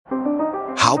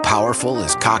How powerful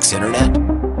is Cox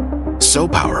Internet? So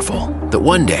powerful that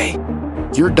one day,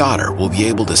 your daughter will be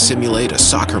able to simulate a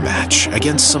soccer match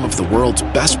against some of the world's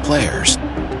best players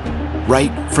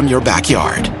right from your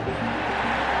backyard.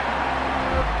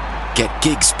 Get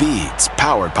gig speeds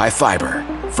powered by fiber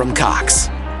from Cox.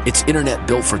 It's internet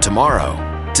built for tomorrow,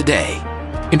 today.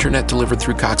 Internet delivered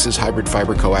through Cox's hybrid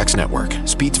fiber coax network.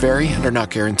 Speeds vary and are not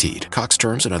guaranteed. Cox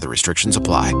terms and other restrictions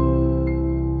apply.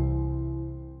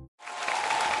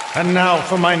 And now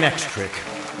for my next trick.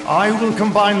 I will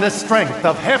combine the strength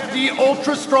of hefty,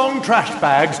 ultra-strong trash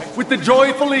bags with the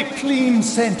joyfully clean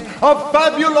scent of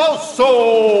Fabuloso!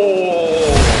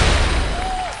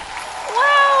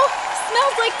 Wow!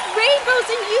 Smells like rainbows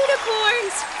and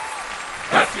unicorns!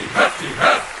 Hefty, hefty,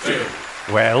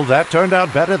 hefty! Well, that turned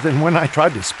out better than when I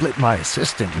tried to split my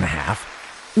assistant in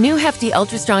half. New hefty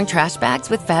ultra strong trash bags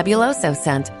with Fabuloso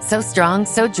scent. So strong,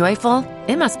 so joyful,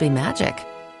 it must be magic.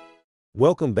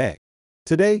 Welcome back.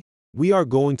 Today, we are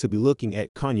going to be looking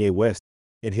at Kanye West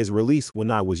and his release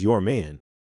When I Was Your Man.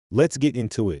 Let's get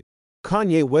into it.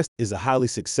 Kanye West is a highly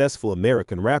successful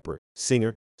American rapper,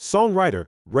 singer, songwriter,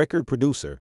 record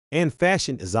producer, and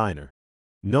fashion designer.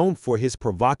 Known for his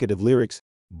provocative lyrics,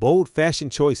 bold fashion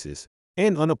choices,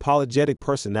 and unapologetic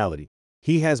personality,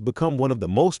 he has become one of the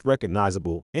most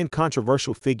recognizable and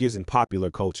controversial figures in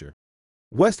popular culture.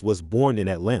 West was born in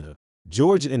Atlanta,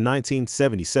 Georgia in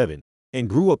 1977 and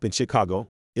grew up in Chicago,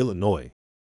 Illinois.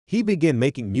 He began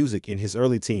making music in his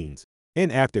early teens,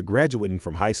 and after graduating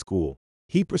from high school,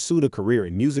 he pursued a career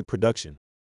in music production.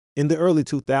 In the early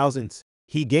 2000s,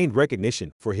 he gained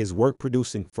recognition for his work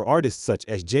producing for artists such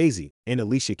as Jay-Z and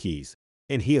Alicia Keys,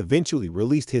 and he eventually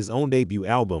released his own debut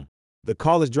album, The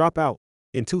College Dropout,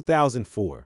 in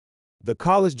 2004. The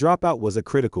College Dropout was a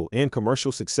critical and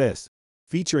commercial success,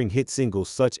 featuring hit singles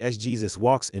such as Jesus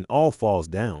Walks and All Falls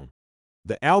Down.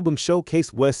 The album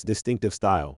showcased West's distinctive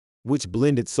style, which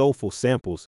blended soulful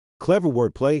samples, clever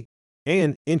wordplay,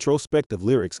 and introspective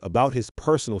lyrics about his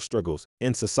personal struggles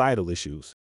and societal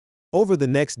issues. Over the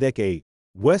next decade,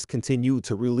 West continued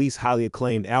to release highly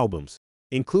acclaimed albums,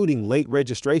 including Late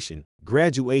Registration,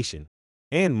 Graduation,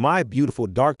 and My Beautiful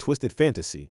Dark Twisted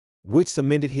Fantasy, which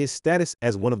cemented his status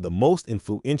as one of the most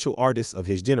influential artists of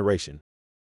his generation.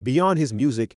 Beyond his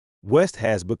music, West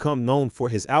has become known for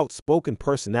his outspoken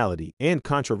personality and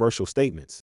controversial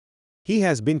statements. He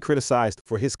has been criticized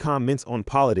for his comments on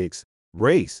politics,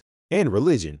 race, and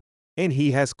religion, and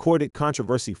he has courted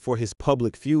controversy for his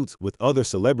public feuds with other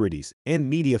celebrities and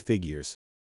media figures.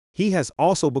 He has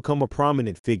also become a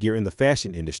prominent figure in the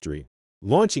fashion industry,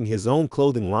 launching his own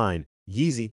clothing line,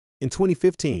 Yeezy, in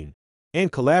 2015,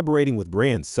 and collaborating with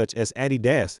brands such as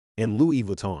Adidas and Louis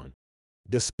Vuitton.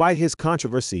 Despite his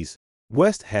controversies,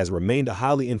 West has remained a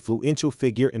highly influential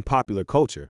figure in popular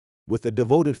culture, with a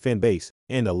devoted fan base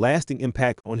and a lasting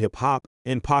impact on hip-hop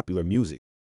and popular music.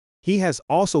 He has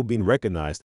also been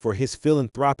recognized for his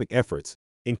philanthropic efforts,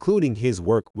 including his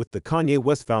work with the Kanye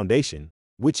West Foundation,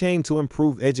 which aimed to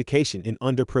improve education in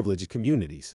underprivileged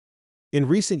communities. In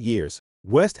recent years,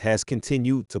 West has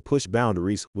continued to push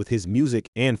boundaries with his music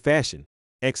and fashion,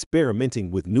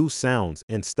 experimenting with new sounds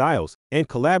and styles and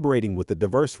collaborating with a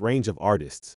diverse range of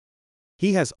artists.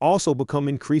 He has also become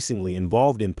increasingly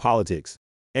involved in politics,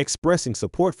 expressing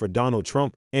support for Donald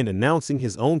Trump and announcing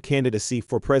his own candidacy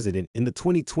for president in the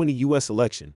 2020 U.S.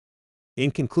 election. In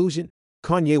conclusion,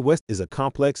 Kanye West is a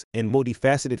complex and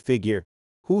multifaceted figure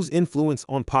whose influence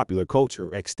on popular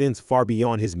culture extends far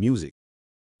beyond his music.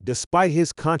 Despite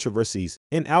his controversies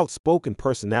and outspoken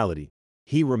personality,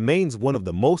 he remains one of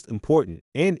the most important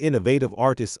and innovative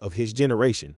artists of his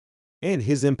generation, and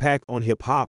his impact on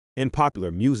hip-hop and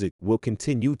popular music will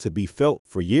continue to be felt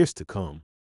for years to come.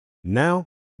 Now,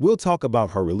 we'll talk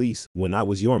about her release, When I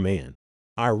Was Your Man.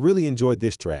 I really enjoyed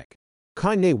this track.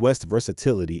 Kanye West's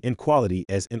versatility and quality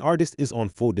as an artist is on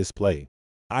full display.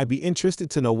 I'd be interested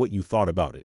to know what you thought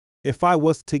about it. If I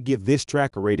was to give this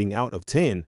track a rating out of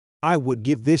 10, I would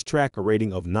give this track a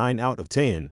rating of 9 out of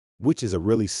 10, which is a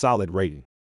really solid rating.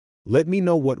 Let me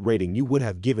know what rating you would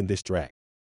have given this track.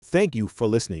 Thank you for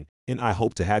listening, and I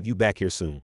hope to have you back here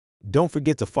soon. Don't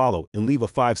forget to follow and leave a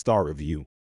 5-star review.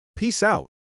 Peace out.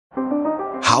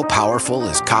 How powerful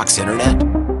is Cox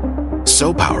Internet?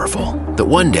 So powerful that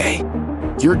one day,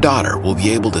 your daughter will be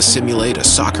able to simulate a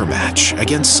soccer match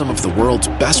against some of the world's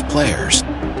best players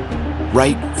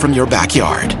right from your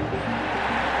backyard.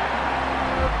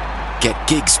 Get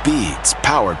gig speeds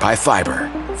powered by fiber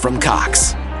from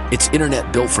Cox. It's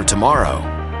internet built for tomorrow,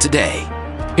 today.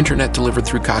 Internet delivered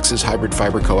through Cox's hybrid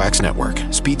fiber coax network.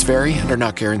 Speeds vary and are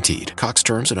not guaranteed. Cox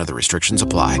terms and other restrictions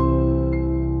apply.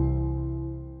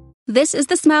 This is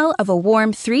the smell of a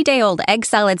warm 3-day-old egg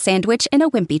salad sandwich in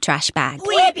a wimpy trash bag.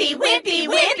 Wimpy, wimpy,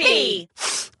 wimpy!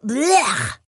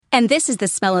 Blech! And this is the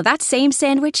smell of that same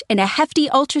sandwich in a hefty,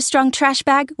 ultra-strong trash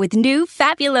bag with new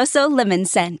Fabuloso lemon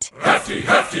scent. Hefty,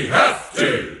 hefty,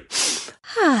 hefty!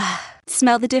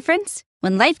 Smell the difference?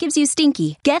 When life gives you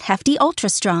stinky, get Hefty Ultra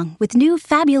Strong with new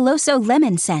Fabuloso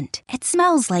lemon scent. It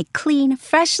smells like clean,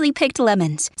 freshly picked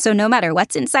lemons. So no matter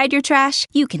what's inside your trash,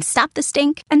 you can stop the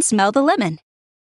stink and smell the lemon.